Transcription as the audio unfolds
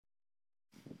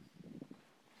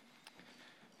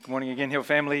Good morning again, Hill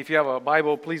family. If you have a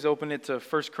Bible, please open it to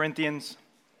 1 Corinthians.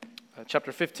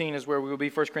 Chapter 15 is where we will be.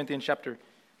 1 Corinthians chapter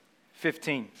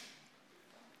 15.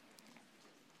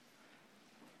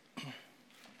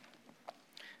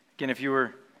 Again, if you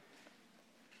were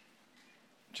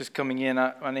just coming in,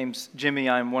 my name's Jimmy.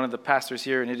 I'm one of the pastors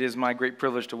here, and it is my great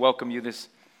privilege to welcome you this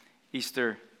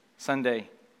Easter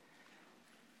Sunday.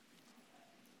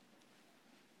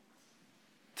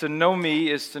 To know me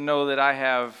is to know that I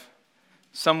have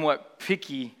somewhat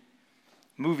picky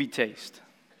movie taste.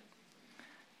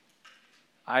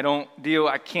 I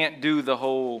can't do the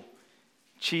whole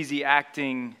cheesy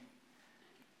acting,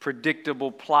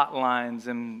 predictable plot lines,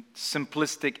 and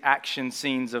simplistic action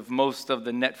scenes of most of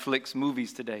the Netflix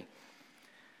movies today.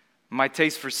 My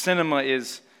taste for cinema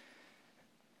is,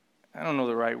 I don't know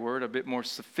the right word, a bit more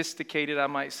sophisticated, I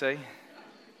might say.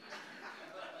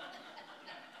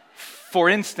 For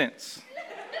instance,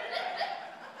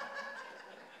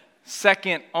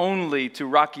 second only to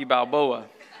Rocky Balboa,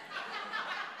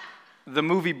 the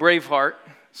movie Braveheart,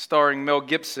 starring Mel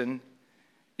Gibson,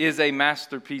 is a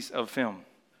masterpiece of film.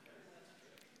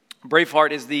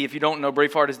 Braveheart is if you don't know,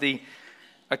 Braveheart is the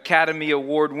Academy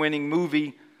Award-winning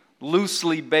movie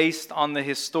loosely based on the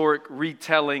historic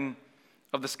retelling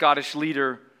of the Scottish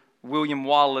leader William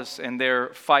Wallace and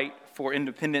their fight for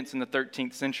independence in the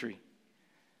 13th century.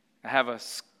 I have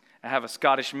a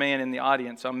Scottish man in the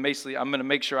audience, so I'm going to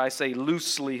make sure I say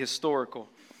loosely historical.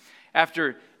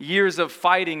 After years of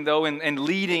fighting, though, and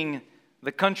leading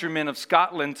the countrymen of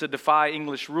Scotland to defy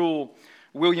English rule,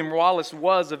 William Wallace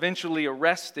was eventually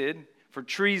arrested for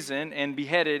treason and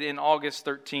beheaded in August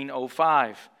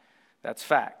 1305. That's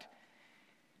fact.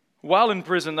 While in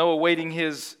prison, though, awaiting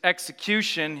his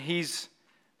execution, he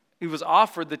was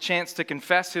offered the chance to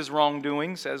confess his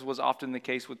wrongdoings, as was often the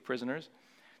case with prisoners,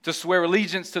 to swear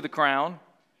allegiance to the crown,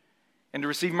 and to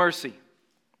receive mercy,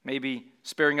 maybe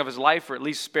sparing of his life, or at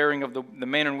least sparing of the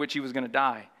manner in which he was going to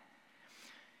die.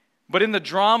 But in the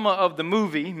drama of the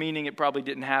movie, meaning it probably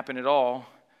didn't happen at all,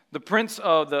 the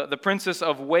Princess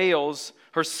of Wales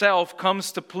herself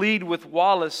comes to plead with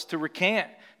Wallace to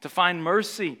recant, to find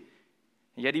mercy,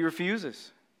 yet he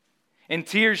refuses. In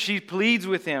tears, she pleads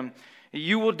with him,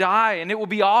 "You will die, and it will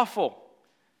be awful."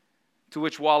 To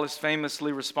which Wallace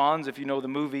famously responds, if you know the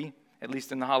movie, at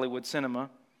least in the Hollywood cinema,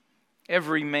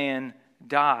 "Every man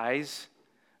dies,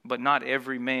 but not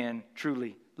every man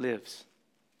truly lives."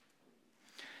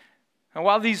 And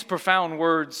while these profound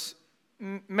words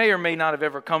may or may not have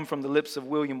ever come from the lips of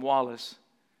William Wallace,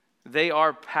 they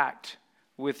are packed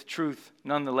with truth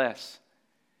nonetheless,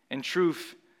 and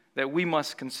truth that we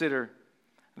must consider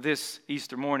this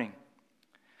Easter morning.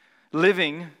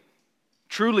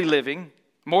 Truly living,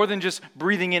 more than just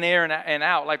breathing in air and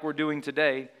out like we're doing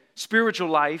today, spiritual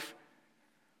life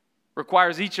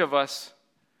requires each of us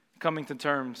coming to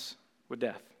terms with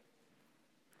death.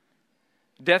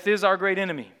 Death is our great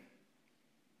enemy.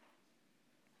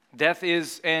 Death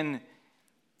is an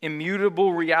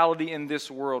immutable reality in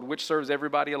this world, which serves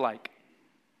everybody alike.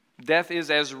 Death is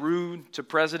as rude to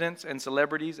presidents and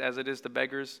celebrities as it is to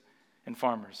beggars and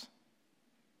farmers.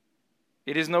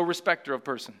 It is no respecter of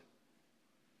person.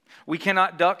 We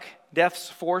cannot duck death's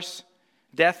force.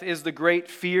 Death is the great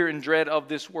fear and dread of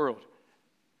this world.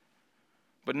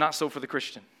 But not so for the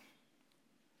Christian.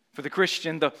 For the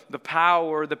Christian, the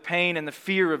power, the pain, and the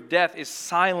fear of death is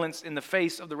silenced in the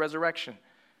face of the resurrection.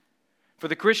 For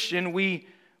the Christian, we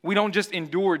don't just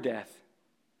endure death.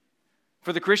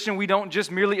 For the Christian, we don't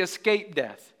just merely escape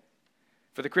death.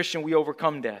 For the Christian, we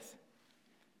overcome death.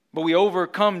 But we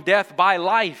overcome death by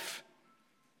life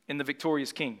in the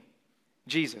victorious King,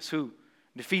 Jesus, who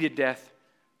defeated death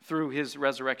through his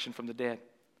resurrection from the dead.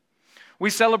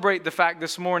 We celebrate the fact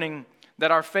this morning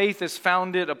that our faith is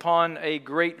founded upon a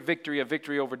great victory, a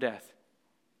victory over death.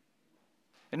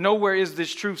 And nowhere is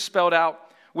this truth spelled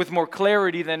out with more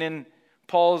clarity than in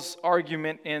Paul's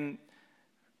argument in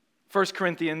 1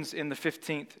 Corinthians in the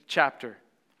 15th chapter.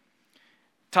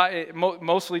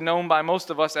 Mostly known by most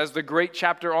of us as the great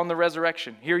chapter on the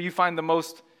resurrection. Here you find the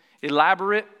most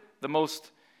elaborate, the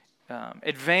most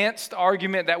advanced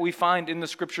argument that we find in the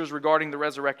scriptures regarding the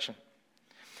resurrection.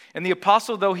 And the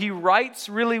apostle, though he writes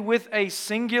really with a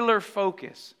singular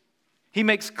focus, he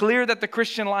makes clear that the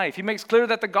Christian life, he makes clear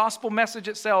that the gospel message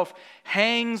itself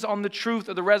hangs on the truth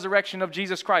of the resurrection of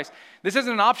Jesus Christ. This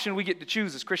isn't an option we get to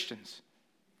choose as Christians.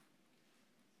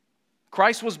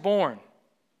 Christ was born,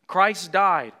 Christ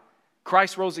died,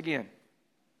 Christ rose again.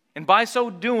 And by so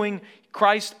doing,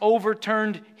 Christ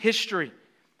overturned history.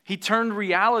 He turned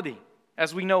reality,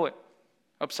 as we know it,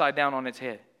 upside down on its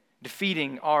head,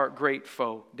 defeating our great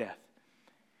foe, death.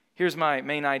 Here's my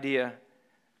main idea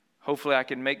Hopefully I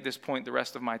can make this point the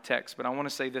rest of my text, but I want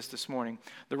to say this morning.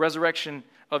 The resurrection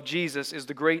of Jesus is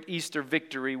the great Easter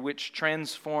victory which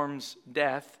transforms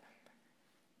death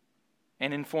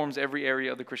and informs every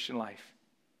area of the Christian life.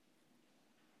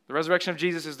 The resurrection of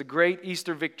Jesus is the great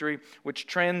Easter victory which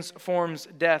transforms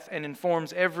death and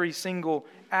informs every single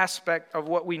aspect of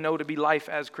what we know to be life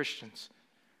as Christians.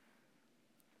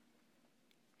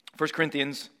 1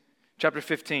 Corinthians chapter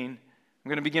 15. I'm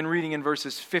going to begin reading in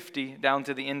verses 50 down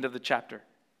to the end of the chapter.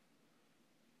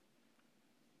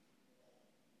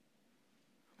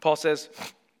 Paul says,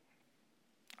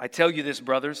 I tell you this,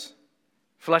 brothers,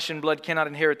 flesh and blood cannot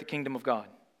inherit the kingdom of God,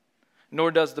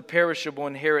 nor does the perishable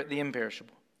inherit the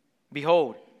imperishable.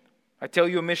 Behold, I tell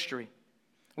you a mystery.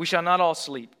 We shall not all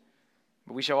sleep,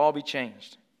 but we shall all be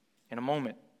changed in a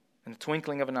moment, in the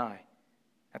twinkling of an eye,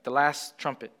 at the last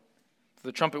trumpet. For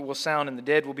the trumpet will sound, and the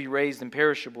dead will be raised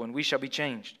imperishable, and we shall be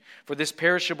changed. For this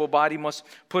perishable body must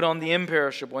put on the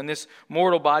imperishable, and this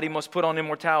mortal body must put on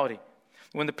immortality.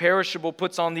 When the perishable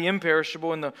puts on the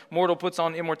imperishable, and the mortal puts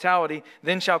on immortality,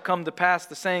 then shall come to pass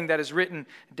the saying that is written,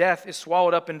 Death is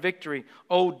swallowed up in victory.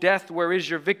 O death, where is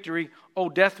your victory? O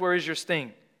death, where is your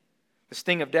sting? The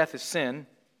sting of death is sin.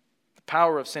 The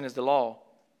power of sin is the law.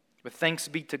 But thanks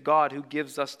be to God who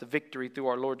gives us the victory through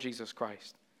our Lord Jesus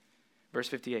Christ. Verse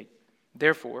 58.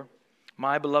 Therefore,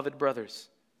 my beloved brothers,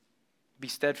 be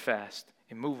steadfast,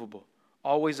 immovable,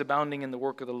 always abounding in the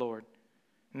work of the Lord,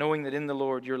 knowing that in the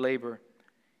Lord your labor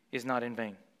is not in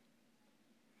vain.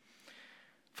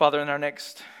 Father, in our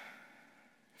next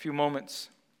few moments,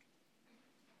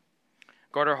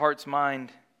 guard our heart's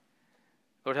mind.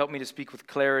 Lord, help me to speak with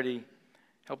clarity.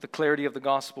 Help the clarity of the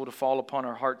gospel to fall upon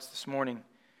our hearts this morning.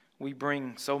 We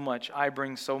bring so much. I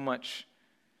bring so much.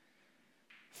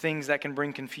 Things that can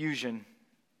bring confusion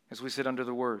as we sit under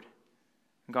the Word.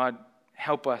 God,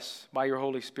 help us by your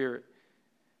Holy Spirit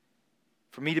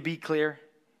for me to be clear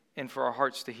and for our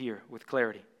hearts to hear with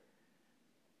clarity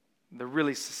the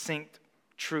really succinct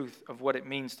truth of what it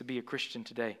means to be a Christian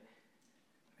today.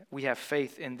 We have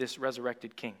faith in this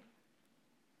resurrected King.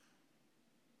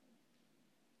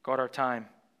 God, our time.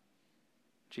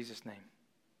 In Jesus' name,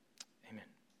 amen.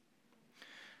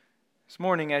 This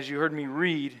morning, as you heard me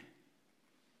read,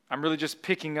 I'm really just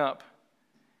picking up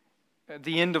at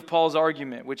the end of Paul's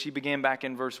argument, which he began back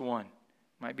in verse 1.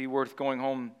 Might be worth going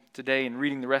home today and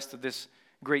reading the rest of this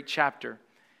great chapter.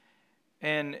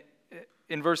 And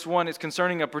in verse 1, it's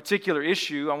concerning a particular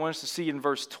issue. I want us to see in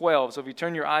verse 12. So if you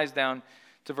turn your eyes down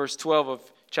to verse 12 of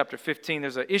chapter 15,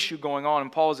 there's an issue going on,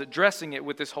 and Paul is addressing it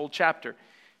with this whole chapter. It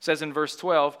says in verse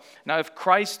 12, now if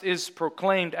Christ is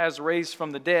proclaimed as raised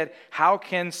from the dead, how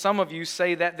can some of you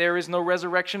say that there is no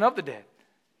resurrection of the dead?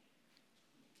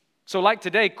 So like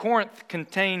today, Corinth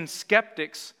contained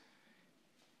skeptics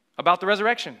about the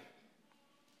resurrection.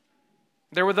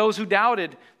 There were those who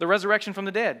doubted the resurrection from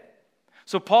the dead.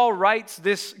 So Paul writes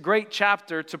this great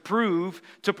chapter to prove,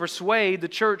 to persuade the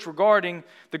church regarding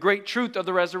the great truth of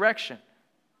the resurrection.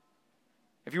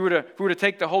 If we were to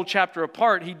take the whole chapter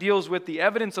apart, he deals with the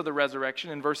evidence of the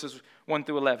resurrection in verses 1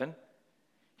 through 11.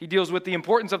 He deals with the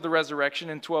importance of the resurrection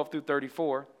in 12 through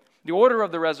 34. The order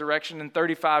of the resurrection in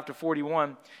 35 to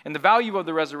 41, and the value of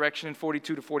the resurrection in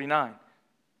 42 to 49.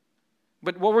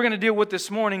 But what we're going to deal with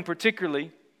this morning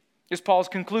particularly is Paul's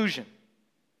conclusion.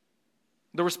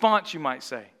 The response, you might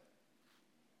say.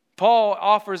 Paul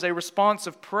offers a response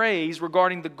of praise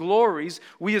regarding the glories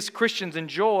we as Christians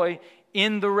enjoy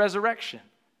in the resurrection.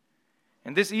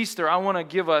 And this Easter, I want to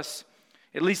give us,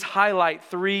 at least highlight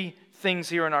three things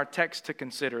here in our text to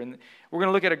consider. And we're going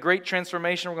to look at a great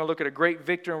transformation, we're going to look at a great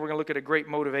victory, and we're going to look at a great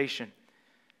motivation.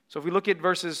 So if we look at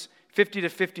verses 50 to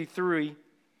 53,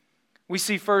 we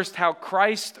see first how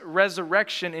Christ's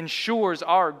resurrection ensures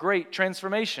our great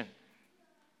transformation.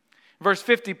 Verse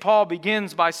 50, Paul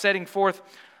begins by setting forth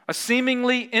a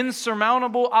seemingly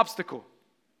insurmountable obstacle.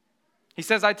 He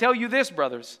says, I tell you this,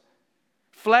 brothers,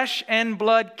 flesh and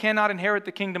blood cannot inherit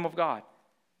the kingdom of God,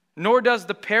 nor does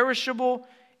the perishable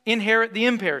inherit the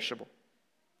imperishable.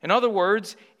 In other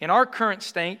words, in our current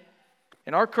state,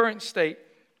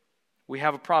 we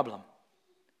have a problem.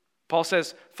 Paul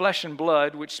says flesh and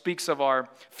blood, which speaks of our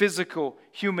physical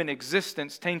human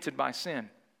existence tainted by sin,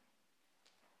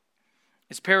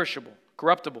 is perishable,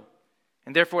 corruptible,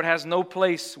 and therefore it has no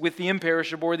place with the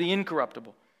imperishable or the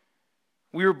incorruptible.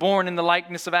 We were born in the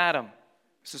likeness of Adam.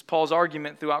 This is Paul's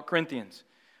argument throughout Corinthians.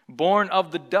 Born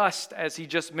of the dust, as he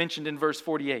just mentioned in verse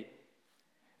 48.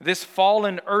 This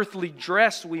fallen earthly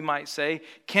dress, we might say,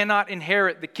 cannot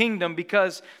inherit the kingdom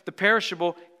because the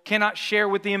perishable cannot share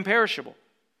with the imperishable.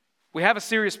 We have a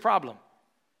serious problem.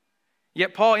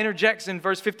 Yet Paul interjects in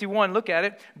verse 51, look at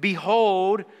it.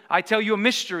 Behold, I tell you a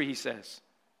mystery, he says.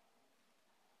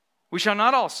 We shall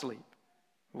not all sleep.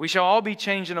 We shall all be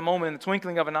changed in a moment, in the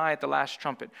twinkling of an eye at the last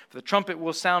trumpet. For the trumpet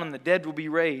will sound, and the dead will be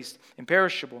raised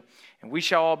imperishable, and we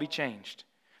shall all be changed.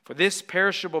 For this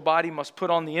perishable body must put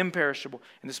on the imperishable,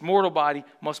 and this mortal body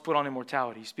must put on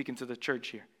immortality. He's speaking to the church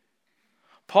here.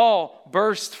 Paul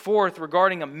bursts forth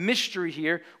regarding a mystery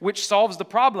here, which solves the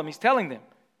problem he's telling them.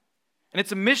 And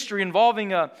it's a mystery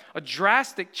involving a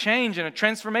drastic change and a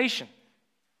transformation.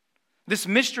 This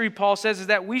mystery, Paul says, is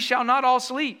that we shall not all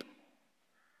sleep.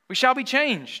 We shall be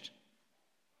changed.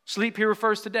 Sleep here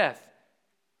refers to death.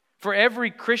 For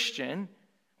every Christian,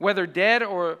 whether dead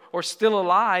or still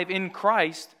alive in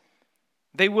Christ,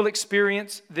 they will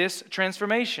experience this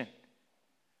transformation.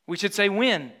 We should say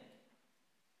when?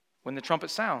 When the trumpet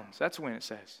sounds. That's when it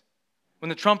says. When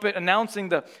the trumpet announcing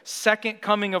the second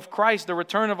coming of Christ, the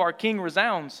return of our King,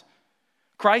 resounds.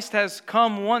 Christ has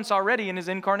come once already in his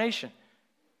incarnation.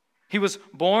 He was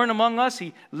born among us.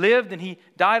 He lived and he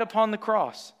died upon the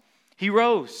cross. He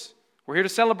rose. We're here to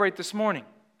celebrate this morning.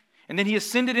 And then he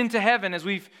ascended into heaven, as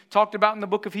we've talked about in the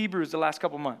book of Hebrews the last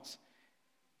couple months,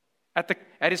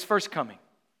 at his first coming.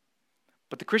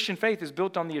 But the Christian faith is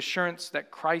built on the assurance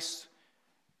that Christ,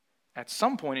 at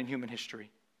some point in human history,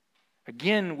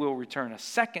 again will return a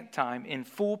second time in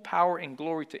full power and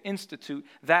glory to institute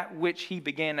that which he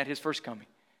began at his first coming.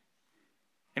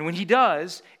 And when he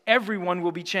does, everyone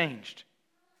will be changed.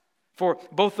 For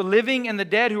both the living and the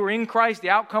dead who are in Christ, the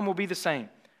outcome will be the same.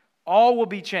 All will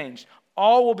be changed.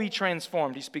 All will be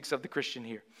transformed. He speaks of the Christian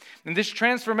here. And this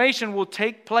transformation will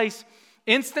take place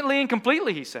instantly and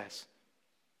completely, he says.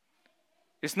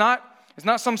 It's not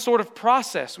some sort of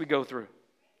process we go through.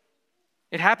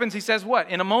 It happens, he says, what?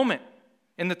 In a moment.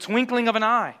 In the twinkling of an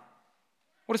eye.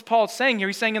 What is Paul saying here?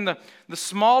 He's saying in the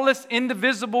smallest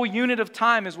indivisible unit of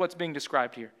time is what's being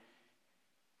described here.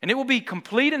 And it will be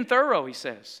complete and thorough, he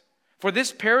says. For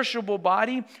this perishable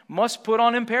body must put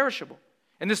on imperishable.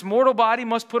 And this mortal body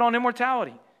must put on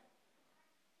immortality.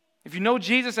 If you know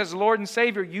Jesus as Lord and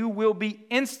Savior, you will be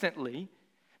instantly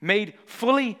made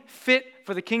fully fit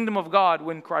for the kingdom of God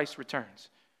when Christ returns.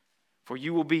 For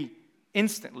you will be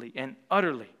instantly and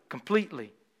utterly,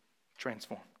 completely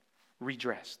transformed,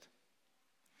 redressed.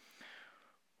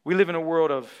 We live in a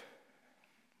world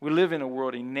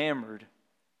enamored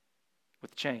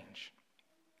with change.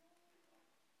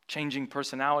 Changing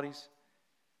personalities,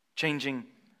 changing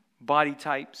body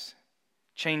types,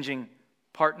 changing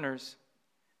partners,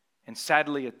 and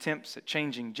sadly attempts at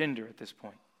changing gender at this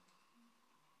point.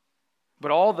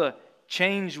 But all the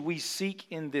change we seek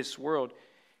in this world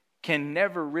can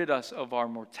never rid us of our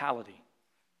mortality,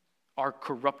 our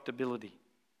corruptibility.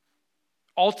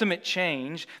 Ultimate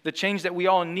change, the change that we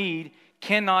all need,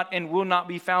 cannot and will not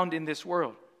be found in this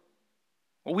world.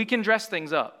 Well, we can dress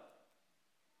things up.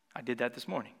 I did that this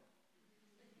morning.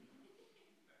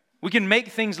 We can make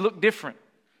things look different.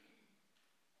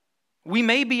 We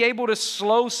may be able to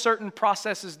slow certain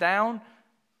processes down.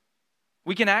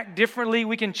 We can act differently.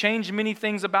 We can change many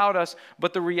things about us.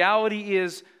 But the reality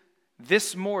is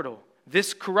this mortal,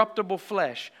 this corruptible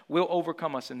flesh will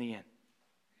overcome us in the end.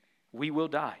 We will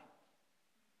die.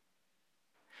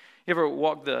 You ever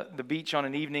walked the beach on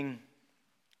an evening,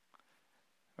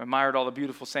 admired all the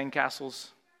beautiful sandcastles,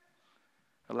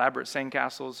 elaborate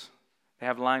sandcastles they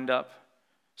have lined up?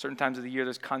 Certain times of the year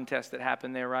there's contests that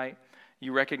happen there, right?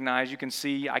 You recognize, you can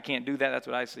see, I can't do that, that's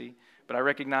what I see. But I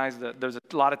recognize that there's a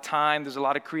lot of time, there's a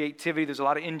lot of creativity, there's a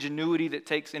lot of ingenuity that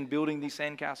takes in building these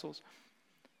sandcastles.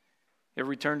 You ever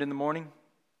returned in the morning,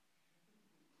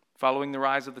 following the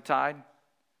rise of the tide?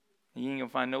 You ain't going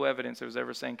to find no evidence there was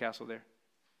ever a sandcastle there.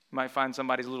 You might find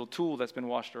somebody's little tool that's been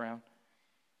washed around.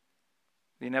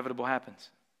 The inevitable happens.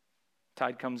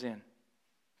 Tide comes in.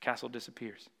 Castle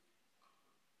disappears.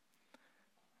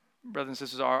 Brothers and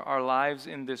sisters, our lives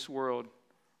in this world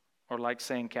are like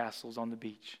sandcastles on the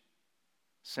beach,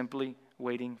 simply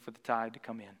waiting for the tide to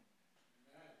come in.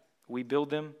 We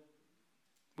build them.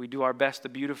 We do our best to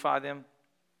beautify them.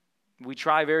 We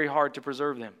try very hard to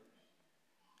preserve them.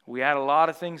 We add a lot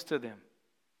of things to them.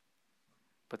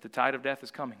 But the tide of death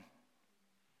is coming.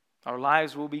 Our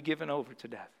lives will be given over to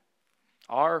death.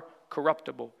 Our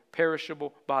corruptible,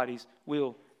 perishable bodies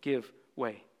will give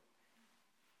way.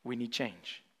 We need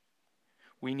change.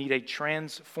 We need a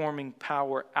transforming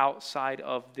power outside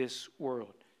of this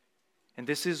world. And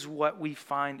this is what we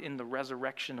find in the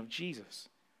resurrection of Jesus.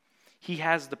 He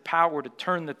has the power to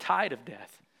turn the tide of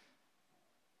death.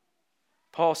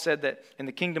 Paul said that in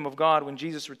the kingdom of God, when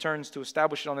Jesus returns to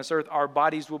establish it on this earth, our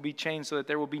bodies will be changed so that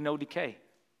there will be no decay,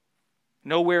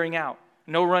 no wearing out,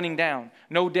 no running down,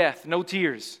 no death, no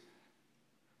tears.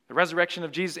 The resurrection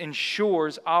of Jesus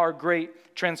ensures our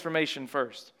great transformation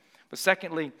first. But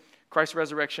secondly, Christ's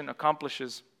resurrection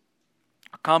accomplished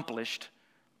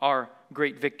our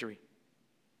great victory.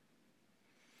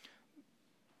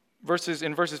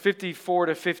 In verses 54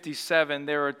 to 57,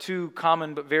 there are two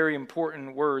common but very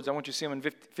important words. I want you to see them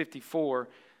in 54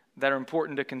 that are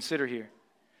important to consider here.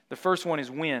 The first one is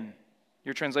when.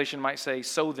 Your translation might say,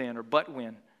 so then, or but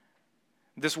when.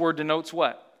 This word denotes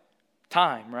what?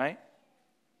 Time, right?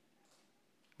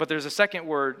 But there's a second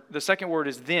word. The second word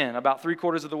is then, about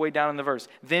 3/4 of the way down in the verse.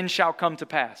 Then shall come to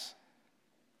pass.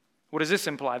 What does this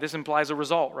imply? This implies a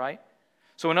result, right?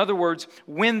 So in other words,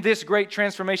 when this great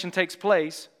transformation takes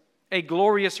place, a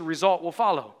glorious result will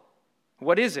follow.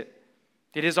 What is it?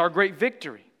 It is our great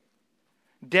victory.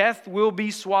 Death will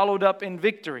be swallowed up in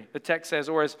victory, the text says,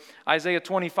 or as Isaiah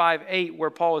 25:8, where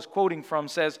Paul is quoting from,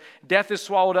 says, death is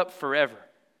swallowed up forever.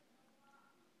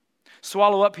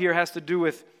 Swallow up here has to do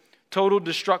with total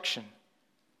destruction,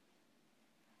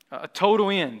 a total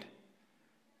end.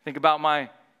 Think about my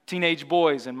teenage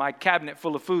boys and my cabinet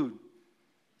full of food.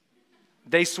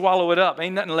 They swallow it up.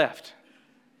 Ain't nothing left.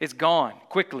 It's gone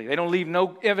quickly. They don't leave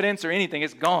no evidence or anything.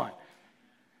 It's gone.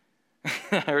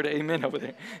 I heard an amen over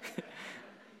there.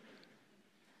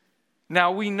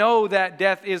 Now, we know that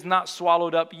death is not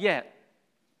swallowed up yet.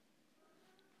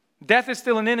 Death is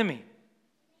still an enemy.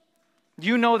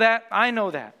 You know that. I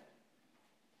know that.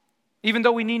 Even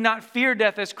though we need not fear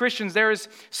death as Christians, there is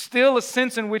still a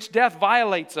sense in which death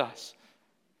violates us.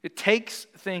 It takes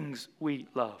things we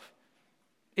love.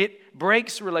 It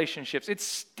breaks relationships. It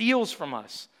steals from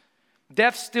us.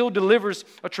 Death still delivers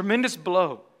a tremendous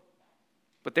blow.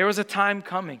 But there is a time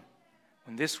coming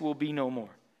when this will be no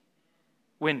more.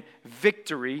 When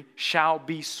victory shall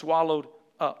be swallowed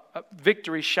up.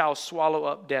 Victory shall swallow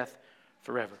up death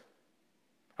forever.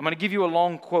 I'm going to give you a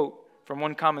long quote from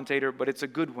one commentator, but it's a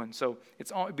good one. So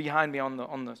it's behind me on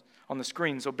the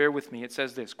screen, so bear with me. It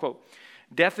says this, quote,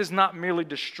 death is not merely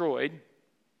destroyed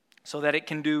so that it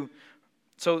can do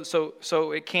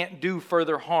so it can't do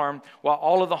further harm, while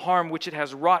all of the harm which it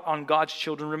has wrought on God's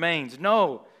children remains.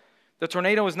 No, the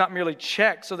tornado is not merely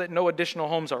checked so that no additional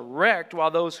homes are wrecked,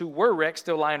 while those who were wrecked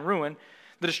still lie in ruin.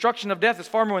 The destruction of death is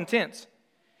far more intense.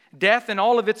 Death and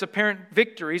all of its apparent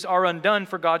victories are undone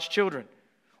for God's children.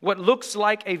 What looks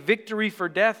like a victory for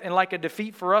death and like a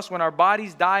defeat for us when our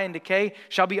bodies die and decay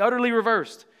shall be utterly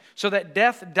reversed, so that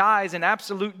death dies in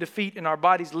absolute defeat and our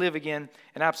bodies live again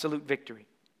in absolute victory.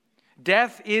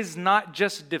 Death is not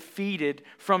just defeated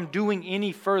from doing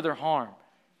any further harm.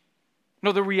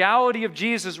 No, the reality of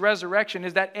Jesus' resurrection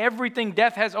is that everything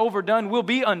death has overdone will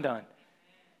be undone.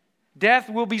 Death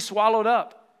will be swallowed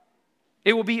up.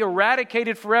 It will be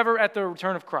eradicated forever at the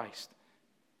return of Christ.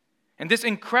 And this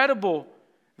incredible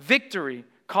victory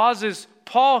causes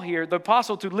Paul here, the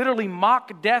apostle, to literally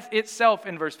mock death itself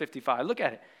in verse 55. Look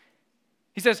at it.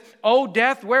 He says, "O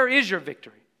death, where is your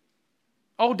victory?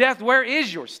 O death, where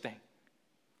is your sting?"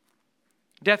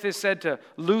 Death is said to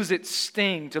lose its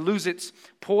sting, to lose its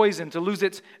poison, to lose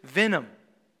its venom.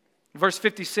 Verse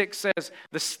 56 says,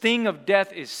 "The sting of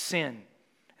death is sin,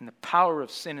 and the power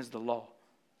of sin is the law."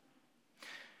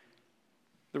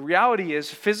 The reality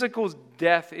is, physical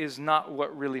death is not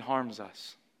what really harms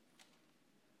us.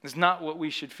 It's not what we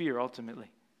should fear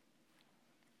ultimately.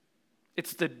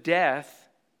 It's the death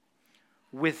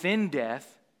within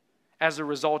death as a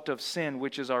result of sin,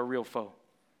 which is our real foe.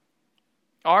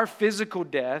 Our physical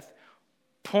death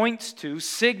points to,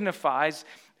 signifies,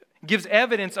 gives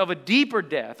evidence of a deeper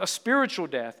death, a spiritual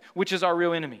death, which is our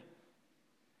real enemy.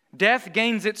 Death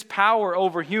gains its power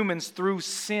over humans through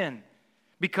sin,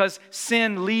 because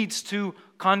sin leads to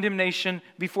condemnation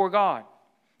before God.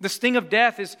 The sting of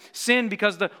death is sin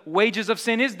because the wages of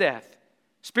sin is death,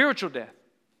 spiritual death.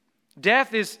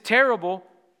 Death is terrible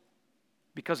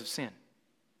because of sin.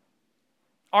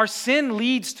 Our sin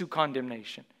leads to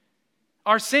condemnation.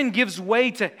 Our sin gives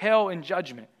way to hell and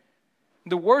judgment.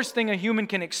 The worst thing a human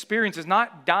can experience is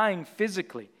not dying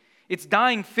physically. It's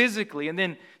dying physically and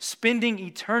then spending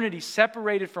eternity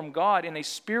separated from God in a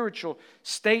spiritual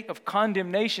state of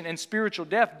condemnation and spiritual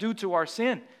death due to our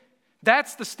sin.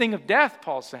 That's the sting of death,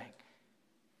 Paul's saying.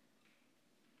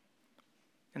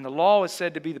 And the law is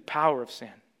said to be the power of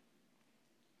sin.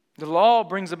 The law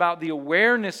brings about the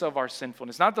awareness of our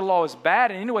sinfulness. Not the law is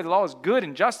bad in any way. The law is good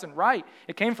and just and right.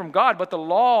 It came from God. But the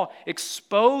law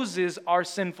exposes our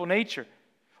sinful nature.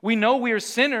 We know we are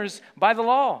sinners by the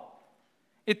law.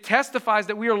 It testifies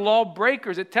that we are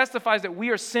lawbreakers. It testifies that we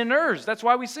are sinners. That's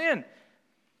why we sin.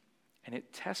 And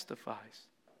it testifies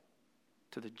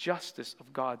to the justice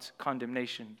of God's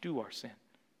condemnation due our sin.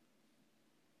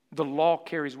 The law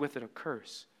carries with it a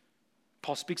curse.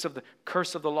 Paul speaks of the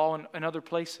curse of the law in other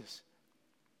places.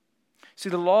 See,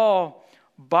 the law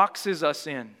boxes us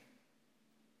in.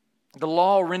 The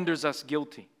law renders us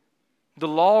guilty. The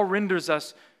law renders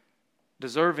us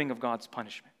deserving of God's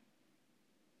punishment.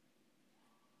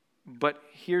 But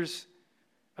here's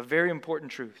a very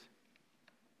important truth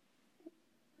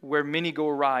where many go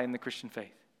awry in the Christian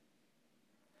faith.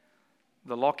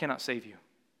 The law cannot save you.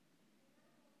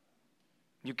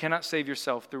 You cannot save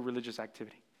yourself through religious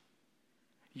activity.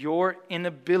 Your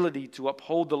inability to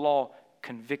uphold the law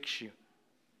convicts you.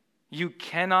 You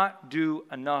cannot do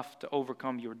enough to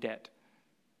overcome your debt.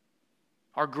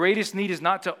 Our greatest need is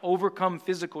not to overcome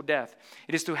physical death.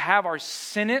 It is to have our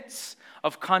sentence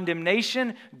of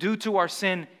condemnation due to our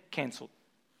sin canceled.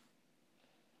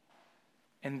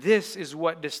 And this is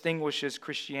what distinguishes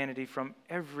Christianity from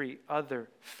every other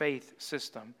faith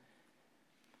system.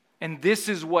 And this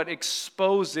is what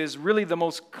exposes really the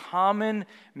most common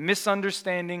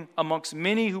misunderstanding amongst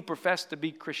many who profess to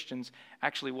be Christians,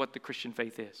 actually what the Christian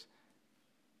faith is.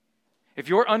 If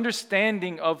your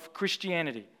understanding of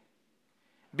Christianity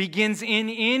begins in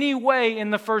any way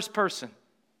in the first person,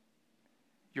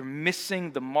 you're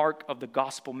missing the mark of the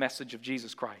gospel message of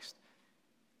Jesus Christ.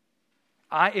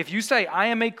 If you say, I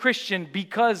am a Christian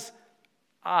because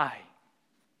I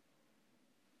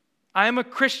am a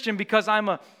Christian because I'm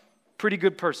a pretty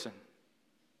good person.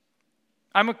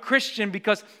 I'm a Christian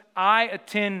because I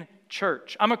attend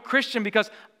church. I'm a Christian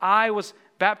because I was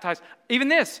baptized. Even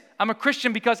this, I'm a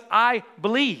Christian because I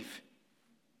believe.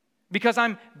 Because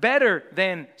I'm better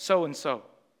than so-and-so.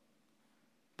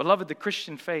 Beloved, the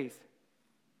Christian faith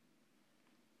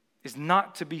is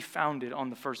not to be founded on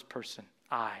the first person,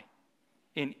 I,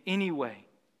 in any way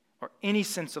or any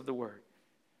sense of the word,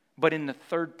 but in the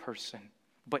third person,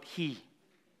 but he.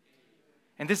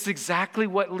 And this is exactly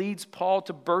what leads Paul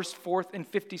to burst forth in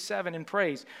 57 in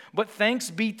praise. But thanks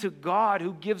be to God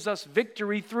who gives us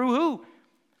victory through who?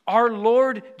 Our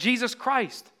Lord Jesus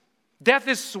Christ. Death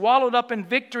is swallowed up in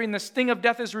victory and the sting of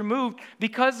death is removed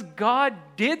because God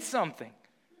did something.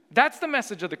 That's the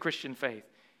message of the Christian faith.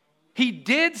 He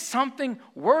did something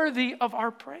worthy of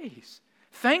our praise.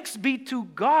 Thanks be to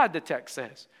God, the text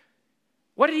says.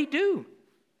 What did he do?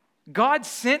 God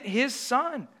sent his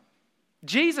son,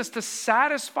 Jesus, to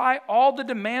satisfy all the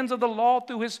demands of the law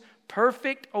through his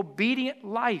perfect, obedient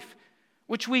life,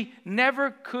 which we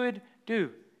never could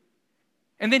do.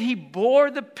 And then he bore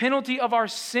the penalty of our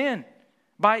sin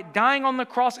by dying on the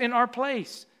cross in our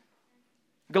place.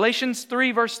 Galatians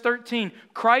 3 verse 13,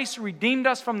 Christ redeemed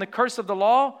us from the curse of the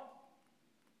law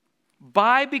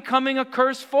by becoming a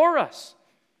curse for us.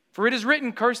 For it is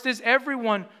written, cursed is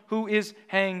everyone who is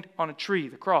hanged on a tree,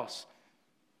 the cross.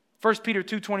 1 Peter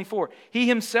 2:24, he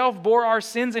himself bore our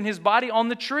sins in his body on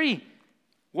the tree.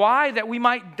 Why? That we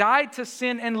might die to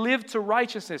sin and live to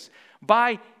righteousness.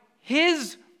 By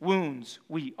his wounds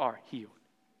we are healed.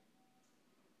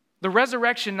 The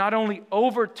resurrection not only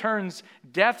overturns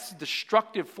death's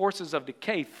destructive forces of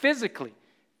decay physically,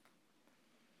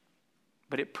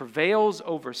 but it prevails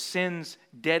over sin's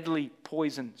deadly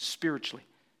poison spiritually.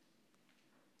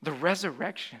 The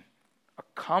resurrection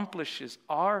accomplishes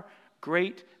our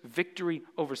great victory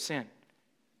over sin.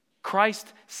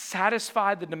 Christ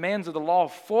satisfied the demands of the law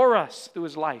for us through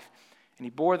his life, and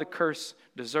he bore the curse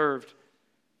deserved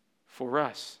for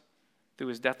us through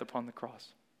his death upon the cross.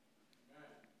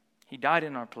 He died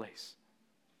in our place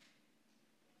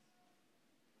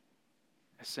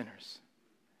as sinners.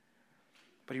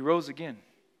 But he rose again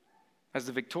as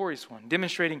the victorious one,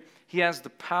 demonstrating he has the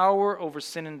power over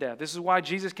sin and death. This is why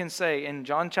Jesus can say in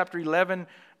John chapter 11,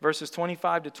 verses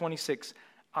 25 to 26,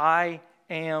 I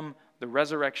am the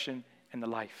resurrection and the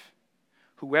life.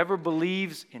 Whoever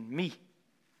believes in me,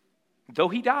 though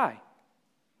he die,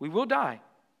 we will die,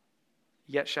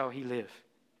 yet shall he live.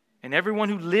 And everyone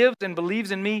who lives and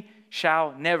believes in me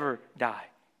shall never die.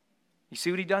 You see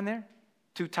what he done there?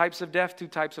 Two types of death, two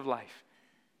types of life.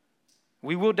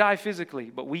 We will die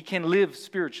physically, but we can live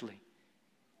spiritually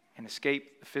and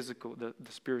escape the physical, the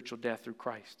spiritual death through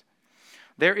Christ.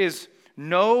 There is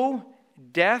no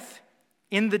death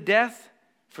in the death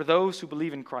for those who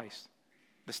believe in Christ.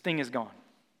 The sting is gone.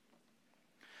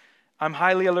 I'm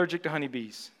highly allergic to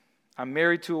honeybees. I'm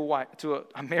married to a wife.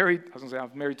 I'm married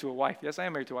to a wife. Yes, I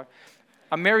am married to a wife.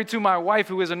 I'm married to my wife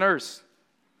who is a nurse,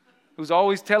 who's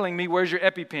always telling me, where's your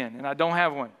EpiPen? And I don't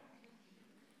have one.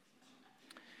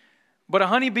 But a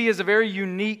honeybee is a very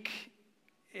unique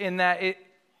in that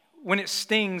when it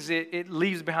stings, it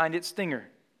leaves behind its stinger.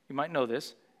 You might know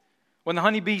this. When the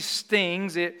honeybee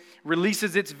stings, it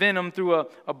releases its venom through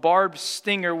a barbed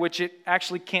stinger, which it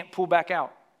actually can't pull back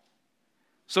out.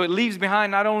 So it leaves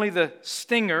behind not only the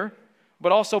stinger,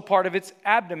 but also part of its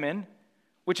abdomen,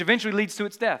 which eventually leads to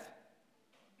its death.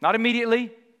 Not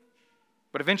immediately,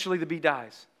 but eventually the bee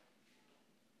dies.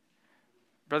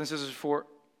 Brothers and sisters, for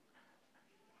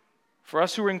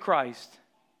us who are in Christ,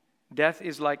 death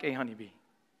is like a honeybee.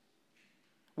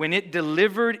 When it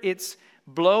delivered its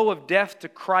blow of death to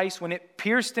Christ, when it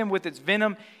pierced him with its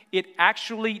venom, it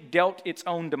actually dealt its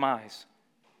own demise.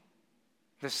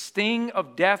 The sting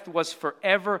of death was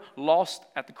forever lost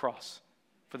at the cross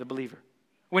for the believer.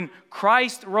 When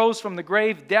Christ rose from the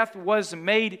grave, death was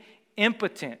made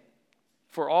impotent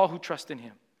for all who trust in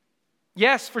him.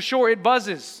 Yes, for sure, it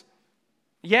buzzes.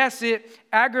 Yes, it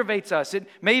aggravates us. It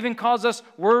may even cause us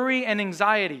worry and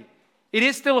anxiety. It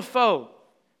is still a foe,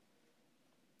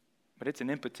 but it's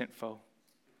an impotent foe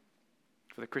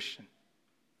for the Christian.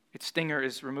 Its stinger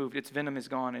is removed, its venom is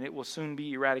gone, and it will soon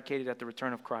be eradicated at the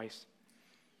return of Christ.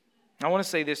 I want to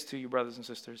say this to you, brothers and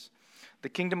sisters. The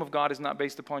kingdom of God is not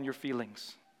based upon your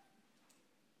feelings.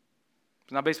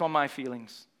 It's not based upon my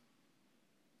feelings.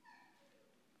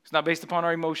 It's not based upon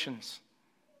our emotions.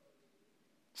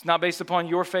 It's not based upon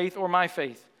your faith or my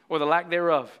faith or the lack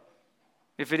thereof.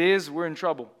 If it is, we're in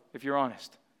trouble, if you're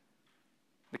honest.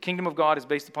 The kingdom of God is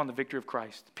based upon the victory of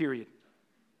Christ, period.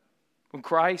 When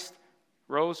Christ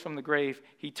rose from the grave,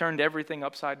 he turned everything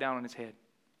upside down on its head.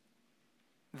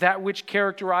 That which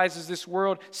characterizes this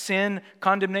world, sin,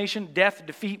 condemnation, death,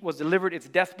 defeat, was delivered its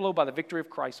death blow by the victory of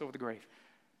Christ over the grave.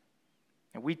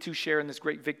 And we too share in this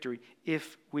great victory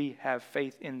if we have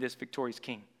faith in this victorious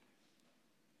King.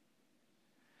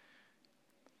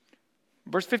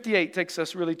 Verse 58 takes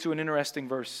us really to an interesting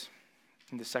verse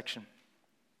in this section.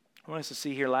 I want us to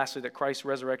see here lastly that Christ's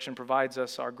resurrection provides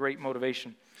us our great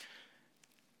motivation.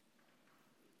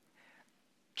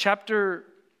 Chapter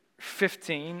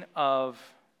 15 of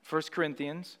 1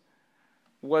 Corinthians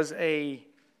was a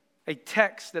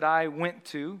text that I went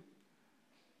to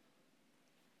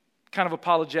kind of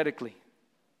apologetically.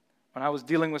 When I was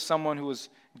dealing with someone who was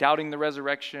doubting the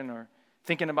resurrection or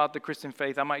thinking about the Christian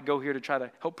faith, I might go here to try to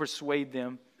help persuade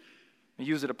them and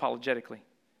use it apologetically.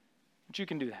 But you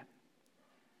can do that.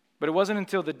 But it wasn't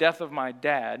until the death of my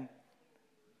dad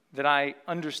that I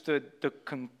understood the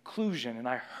conclusion, and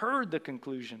I heard the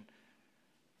conclusion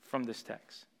from this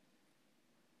text.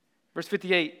 Verse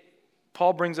 58,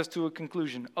 Paul brings us to a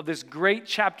conclusion of this great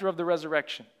chapter of the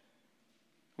resurrection,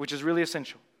 which is really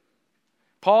essential.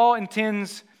 Paul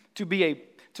intends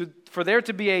for there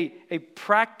to be a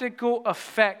practical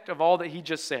effect of all that he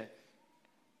just said.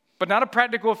 But not a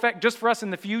practical effect just for us in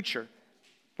the future.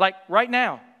 Like right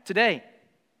now, today.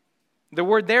 The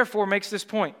word therefore makes this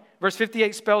point. Verse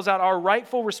 58 spells out our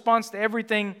rightful response to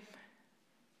everything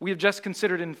we have just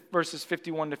considered in verses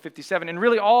 51 to 57. And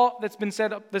really all that's been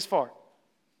said up this far.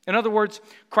 In other words,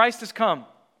 Christ has come.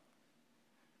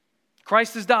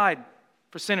 Christ has died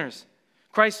for sinners.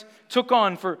 Christ took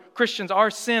on for Christians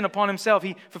our sin upon himself.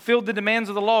 He fulfilled the demands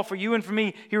of the law for you and for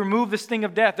me. He removed the sting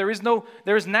of death. There is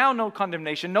now no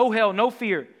condemnation, no hell, no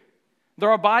fear.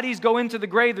 Though our bodies go into the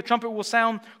grave, the trumpet will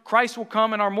sound, Christ will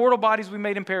come, and our mortal bodies will be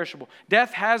made imperishable.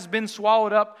 Death has been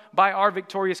swallowed up by our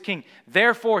victorious King.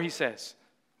 Therefore, he says,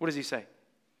 what does he say?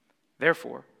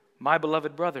 Therefore, my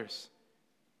beloved brothers,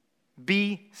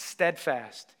 be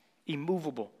steadfast,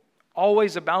 immovable,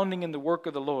 always abounding in the work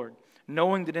of the Lord,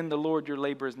 knowing that in the Lord your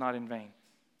labor is not in vain.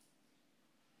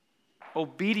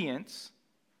 Obedience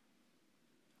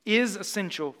is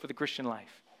essential for the Christian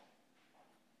life.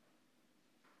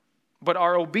 But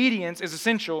our obedience is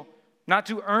essential not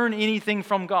to earn anything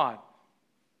from God.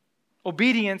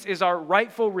 Obedience is our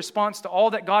rightful response to all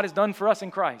that God has done for us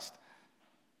in Christ.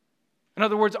 In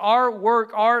other words, our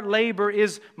work, our labor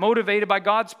is motivated by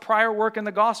God's prior work in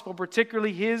the gospel,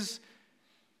 particularly his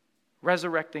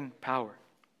resurrecting power.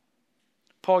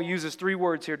 Paul uses 3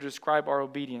 words here to describe our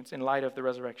obedience in light of the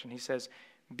resurrection. He says,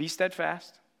 be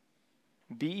steadfast,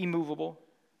 be immovable,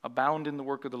 abound in the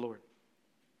work of the Lord.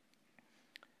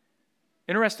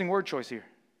 Interesting word choice here.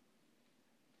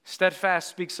 Steadfast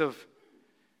speaks of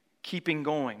keeping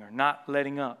going or not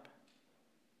letting up.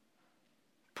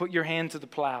 Put your hand to the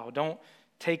plow. Don't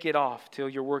take it off till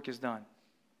your work is done.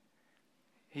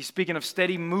 He's speaking of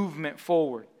steady movement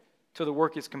forward till the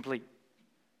work is complete.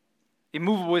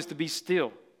 Immovable is to be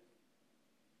still.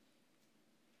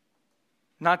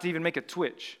 Not to even make a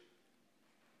twitch.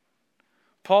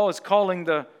 Paul is calling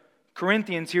the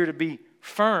Corinthians here to be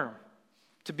firm,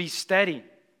 to be steady,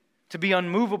 to be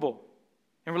unmovable.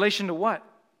 In relation to what?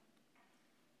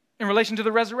 In relation to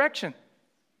the resurrection.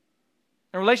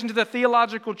 In relation to the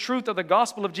theological truth of the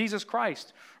gospel of Jesus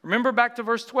Christ. Remember back to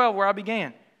verse 12 where I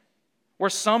began. Where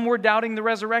some were doubting the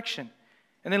resurrection.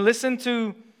 And then listen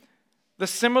to the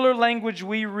similar language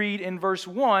we read in verse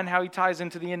 1, how he ties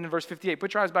into the end in verse 58.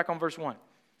 Put your eyes back on verse 1.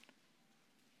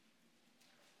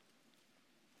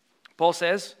 Paul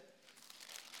says,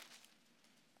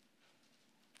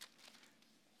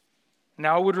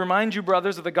 "Now I would remind you,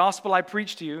 brothers, of the gospel I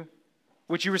preached to you,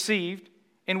 which you received,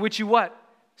 in which you" what?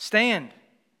 "Stand,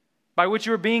 by which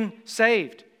you are being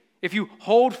saved, if you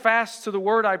hold fast to the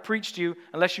word I preached to you,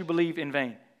 unless you believe in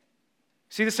vain."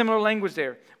 See the similar language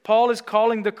there. Paul is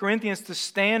calling the Corinthians to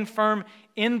stand firm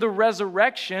in the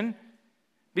resurrection,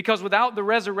 because without the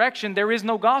resurrection, there is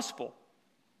no gospel.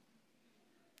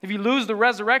 If you lose the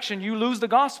resurrection, you lose the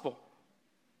gospel.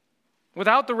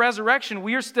 Without the resurrection,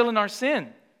 we are still in our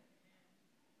sin.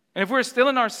 And if we're still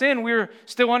in our sin, we're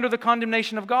still under the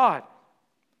condemnation of God.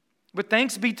 But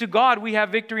thanks be to God, we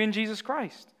have victory in Jesus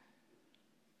Christ.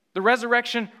 The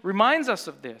resurrection reminds us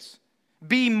of this.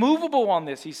 Be movable on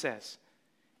this, he says.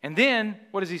 And then,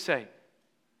 what does he say?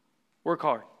 Work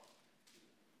hard.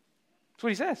 That's what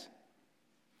he says.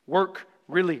 Work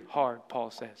really hard, Paul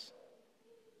says.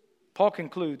 Paul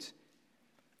concludes,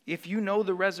 if you know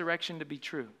the resurrection to be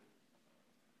true,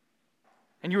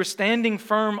 and you are standing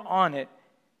firm on it,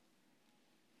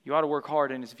 you ought to work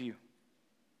hard in his view.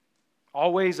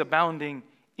 Always abounding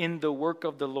in the work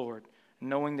of the Lord,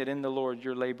 knowing that in the Lord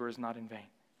your labor is not in vain.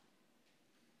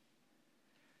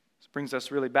 This brings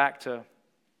us really back to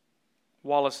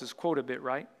Wallace's quote a bit,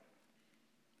 right?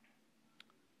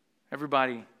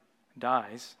 Everybody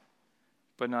dies,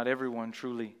 but not everyone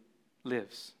truly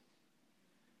lives.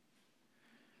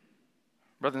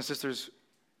 Brothers and sisters,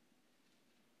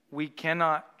 we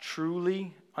cannot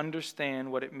truly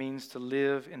understand what it means to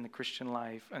live in the Christian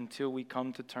life until we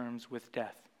come to terms with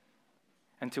death,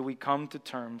 until we come to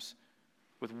terms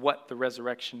with what the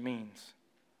resurrection means.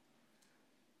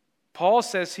 Paul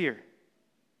says here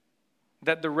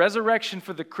that the resurrection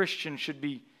for the Christian should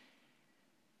be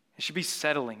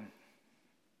settling.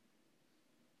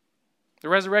 The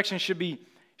resurrection should be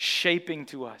shaping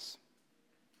to us.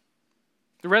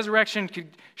 The resurrection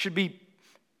should be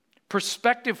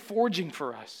perspective forging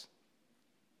for us.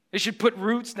 It should put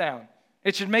roots down.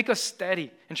 It should make us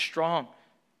steady and strong.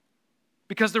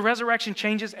 Because the resurrection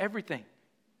changes everything.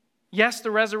 Yes, the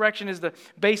resurrection is the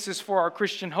basis for our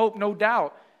Christian hope, no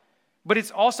doubt. But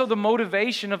it's also the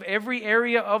motivation of every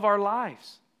area of our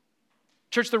lives.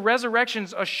 Church, the resurrection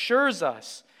assures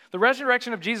us, the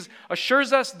resurrection of Jesus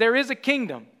assures us there is a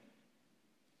kingdom.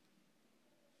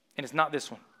 And it's not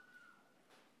this one.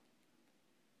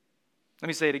 Let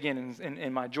me say it again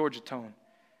in my Georgia tone.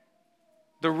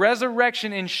 The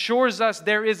resurrection ensures us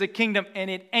there is a kingdom, and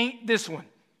it ain't this one.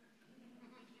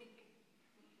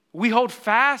 We hold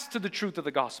fast to the truth of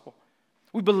the gospel.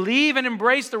 We believe and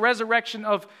embrace the resurrection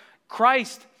of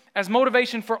Christ as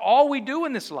motivation for all we do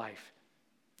in this life.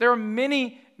 There are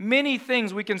many, many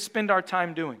things we can spend our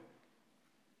time doing.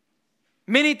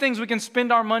 Many things we can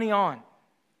spend our money on.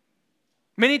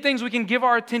 Many things we can give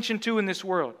our attention to in this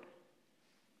world.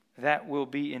 That will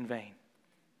be in vain.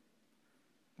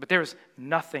 But there is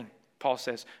nothing, Paul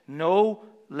says, no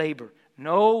labor,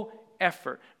 no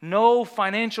effort, no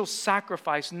financial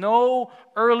sacrifice, no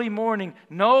early morning,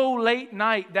 no late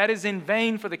night that is in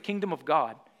vain for the kingdom of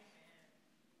God.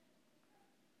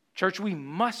 Church, we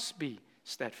must be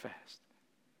steadfast.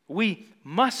 We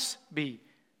must be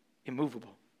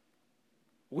immovable.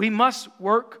 We must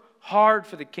work hard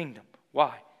for the kingdom.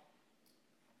 Why?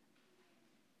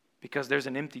 Because there's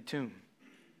an empty tomb.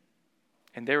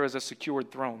 And there is a secured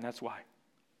throne. That's why.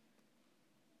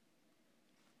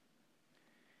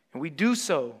 And we do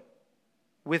so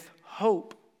with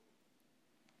hope,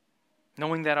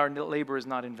 knowing that our labor is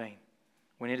not in vain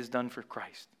when it is done for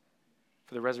Christ,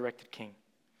 for the resurrected King.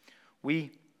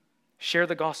 We share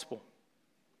the gospel.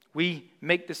 We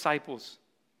make disciples.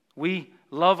 We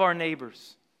love our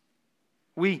neighbors.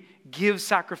 We give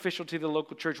sacrificial to the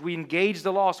local church. We engage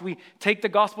the lost. We take the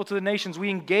gospel to the nations. We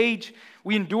engage.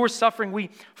 We endure suffering.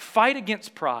 We fight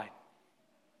against pride.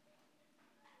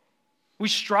 We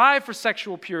strive for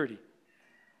sexual purity.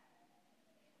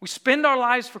 We spend our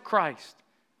lives for Christ.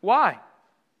 Why?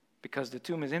 Because the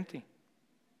tomb is empty.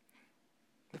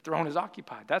 The throne is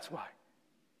occupied. That's why.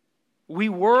 We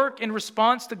work in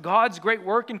response to God's great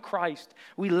work in Christ.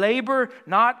 We labor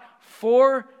not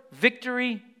for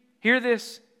victory. Hear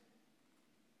this.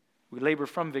 We labor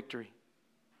from victory.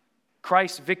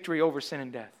 Christ's victory over sin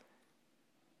and death.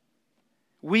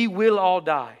 We will all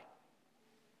die.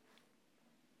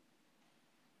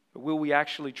 But will we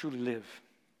actually truly live?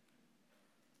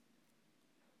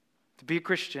 To be a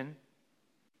Christian,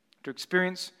 to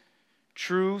experience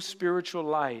true spiritual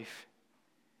life,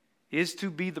 is to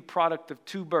be the product of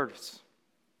two births.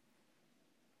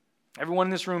 Everyone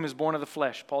in this room is born of the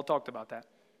flesh. Paul talked about that.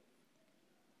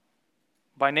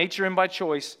 By nature and by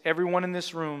choice, everyone in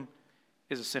this room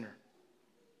is a sinner.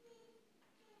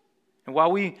 And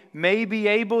while we may be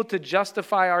able to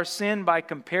justify our sin by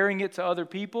comparing it to other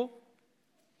people,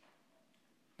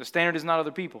 the standard is not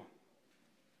other people.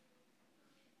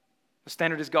 The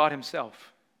standard is God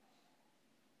Himself.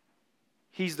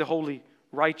 He's the holy,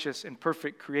 righteous, and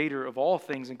perfect creator of all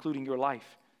things, including your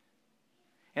life.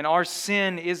 And our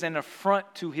sin is an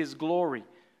affront to His glory,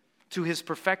 to His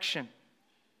perfection.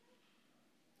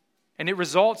 And it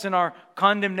results in our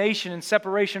condemnation and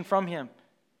separation from Him.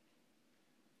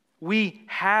 We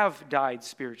have died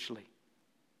spiritually.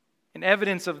 And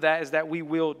evidence of that is that we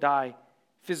will die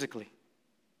physically.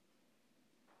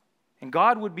 And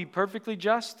God would be perfectly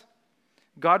just.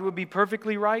 God would be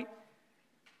perfectly right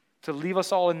to leave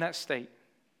us all in that state.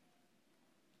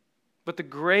 But the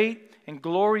great and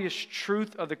glorious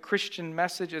truth of the Christian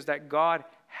message is that God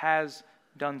has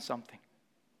done something.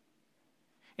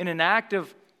 In an act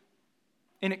of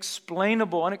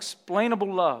inexplainable,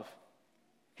 unexplainable love,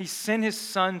 He sent His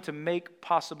Son to make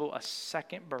possible a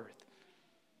second birth,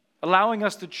 allowing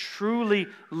us to truly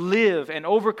live and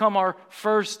overcome our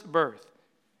first birth.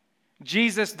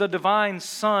 Jesus, the divine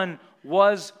Son,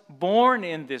 was born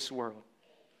in this world,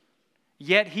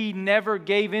 yet He never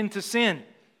gave in to sin.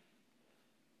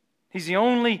 He's the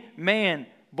only man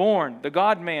born, the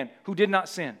God-man, who did not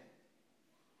sin.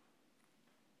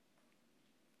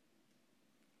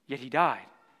 Yet He died.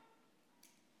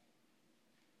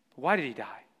 Why did He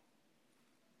die?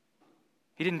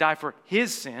 He didn't die for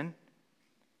His sin.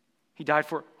 He died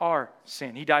for our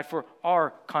sin. He died for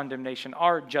our condemnation,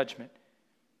 our judgment,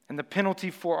 and the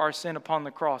penalty for our sin upon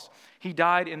the cross. He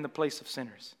died in the place of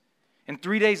sinners. And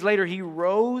 3 days later, He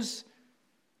rose,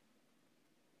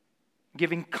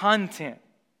 giving content,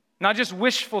 not just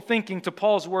wishful thinking, to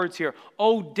Paul's words here.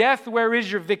 "O death, where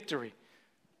is your victory?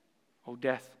 O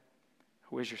death,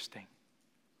 where is your sting?"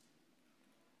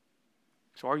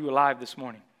 So are you alive this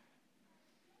morning?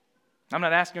 I'm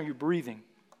not asking, are you breathing?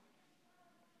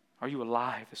 Are you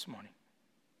alive this morning?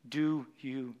 Do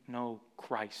you know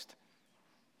Christ?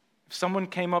 If someone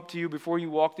came up to you before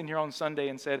you walked in here on Sunday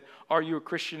and said, "Are you a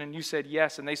Christian?" and you said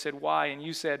yes, and they said, "Why?" and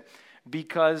you said,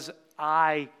 "Because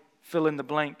I fill in the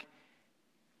blank,"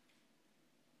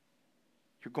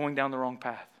 you're going down the wrong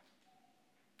path.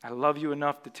 I love you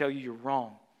enough to tell you you're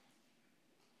wrong.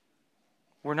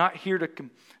 We're not here to...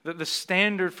 The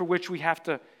standard for which we have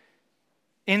to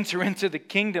enter into the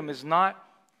kingdom is not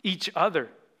each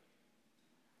other.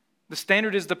 The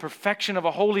standard is the perfection of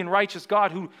a holy and righteous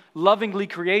God who lovingly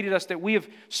created us, that we have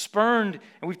spurned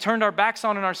and we've turned our backs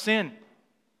on in our sin.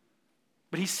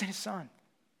 But He sent His Son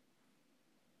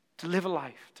to live a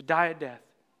life, to die a death,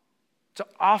 to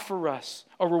offer us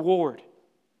a reward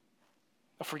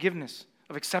of forgiveness,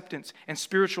 of acceptance, and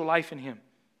spiritual life in Him.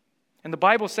 And the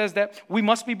Bible says that we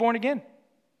must be born again.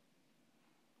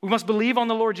 We must believe on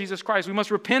the Lord Jesus Christ. We must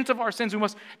repent of our sins. We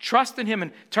must trust in Him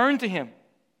and turn to Him.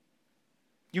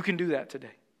 You can do that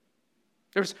today.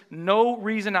 There's no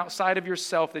reason outside of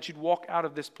yourself that you'd walk out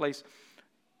of this place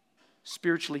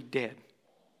spiritually dead,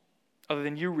 other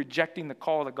than you rejecting the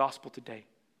call of the gospel today.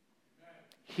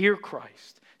 Hear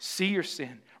Christ. See your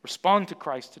sin. Respond to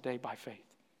Christ today by faith.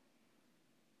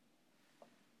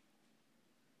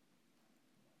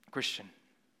 Christian,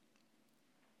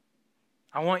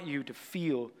 I want you to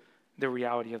feel the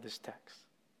reality of this text.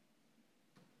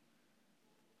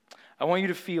 I want you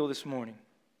to feel this morning,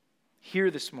 hear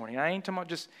this morning. I ain't talking about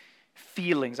just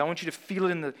feelings. I want you to feel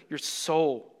it in your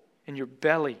soul, in your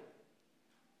belly.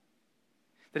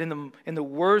 That in the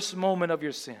worst moment of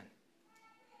your sin,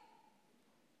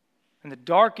 in the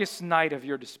darkest night of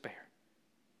your despair,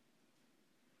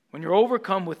 when you're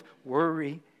overcome with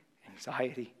worry,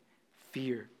 anxiety,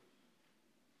 fear,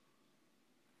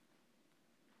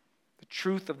 the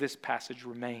truth of this passage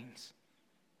remains,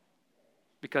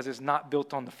 because it's not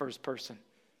built on the first person.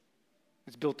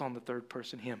 It's built on the third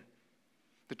person, Him.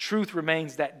 The truth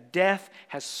remains that death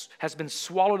has been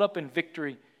swallowed up in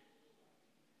victory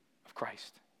of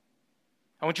Christ.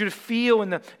 I want you to feel in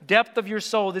the depth of your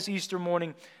soul this Easter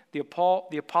morning the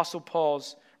Apostle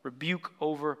Paul's rebuke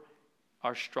over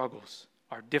our struggles,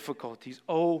 our difficulties.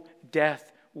 "Oh,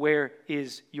 death, where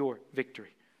is your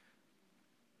victory?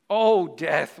 Oh,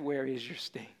 death, where is your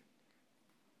sting?"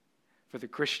 For the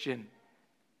Christian,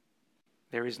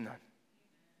 there is none.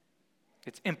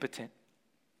 It's impotent.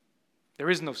 There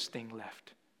is no sting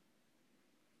left.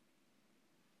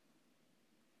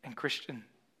 And Christian,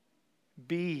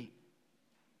 be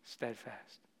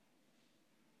steadfast.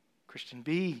 Christian,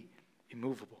 be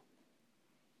immovable.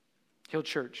 Hill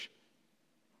Church,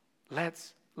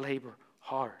 Let's labor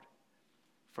hard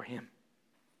for him,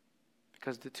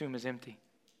 because the tomb is empty.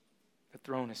 The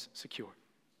throne is secure.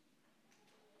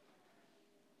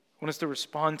 I want us to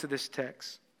respond to this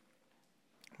text.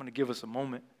 I'm going to give us a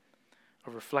moment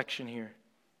of reflection here.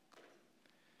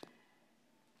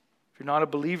 If you're not a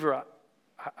believer,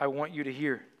 I want you to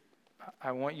hear.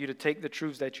 I want you to take the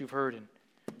truths that you've heard and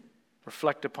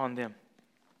reflect upon them.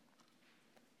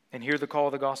 And hear the call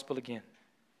of the gospel again.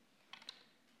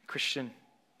 Christian,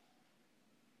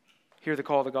 hear the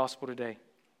call of the gospel today.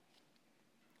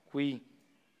 We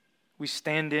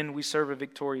stand in, we serve a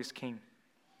victorious King.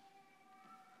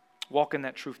 Walk in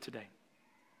that truth today.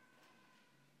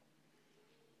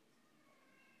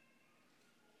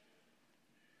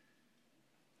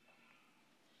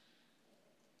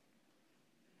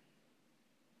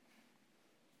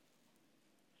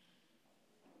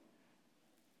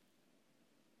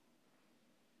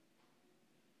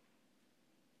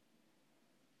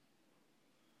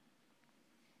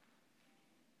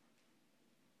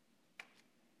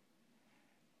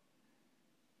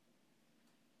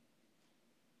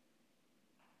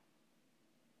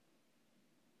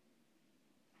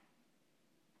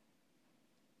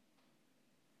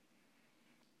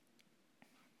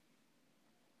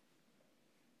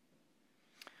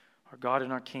 Our God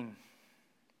and our King.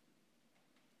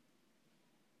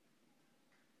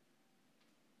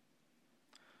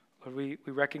 Lord, we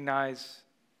recognize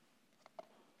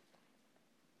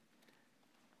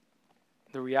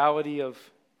the reality of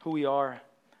who we are.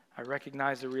 I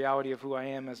recognize the reality of who I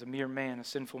am as a mere man, a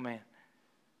sinful man.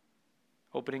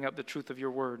 Opening up the truth of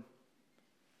your word.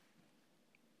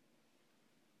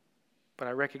 But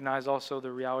I recognize also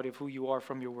the reality of who you are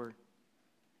from your word.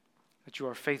 That you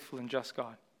are a faithful and just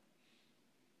God.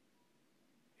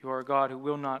 You are a God who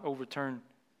will not overturn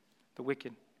the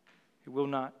wicked. You will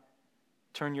not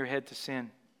turn your head to sin.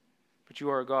 But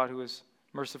you are a God who is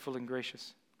merciful and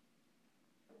gracious.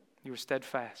 You are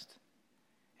steadfast.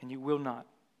 And you will not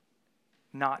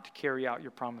carry out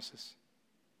your promises.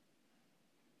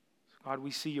 So God, we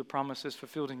see your promises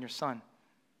fulfilled in your Son.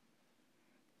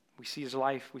 We see his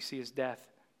life. We see his death.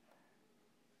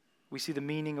 We see the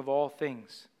meaning of all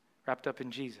things wrapped up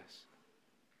in Jesus.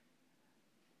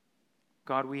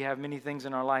 God, we have many things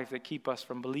in our life that keep us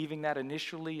from believing that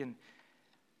initially and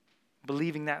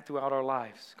believing that throughout our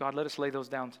lives. God, let us lay those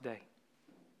down today.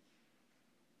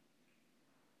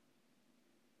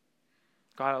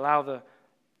 God, allow the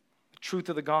truth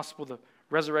of the gospel, the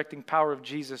resurrecting power of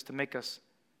Jesus to make us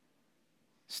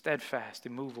steadfast,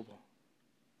 immovable.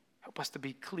 Help us to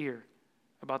be clear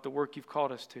about the work you've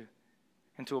called us to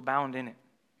and to abound in it.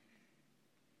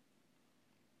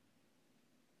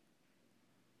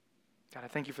 God, I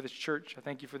thank you for this church. I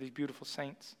thank you for these beautiful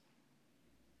saints.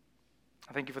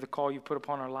 I thank you for the call you put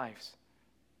upon our lives.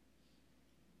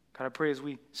 God, I pray as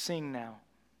we sing now,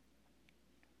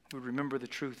 we would remember the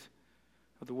truth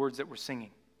of the words that we're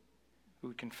singing. We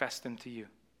would confess them to you.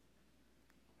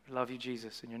 We love you,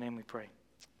 Jesus. In your name we pray.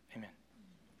 Amen.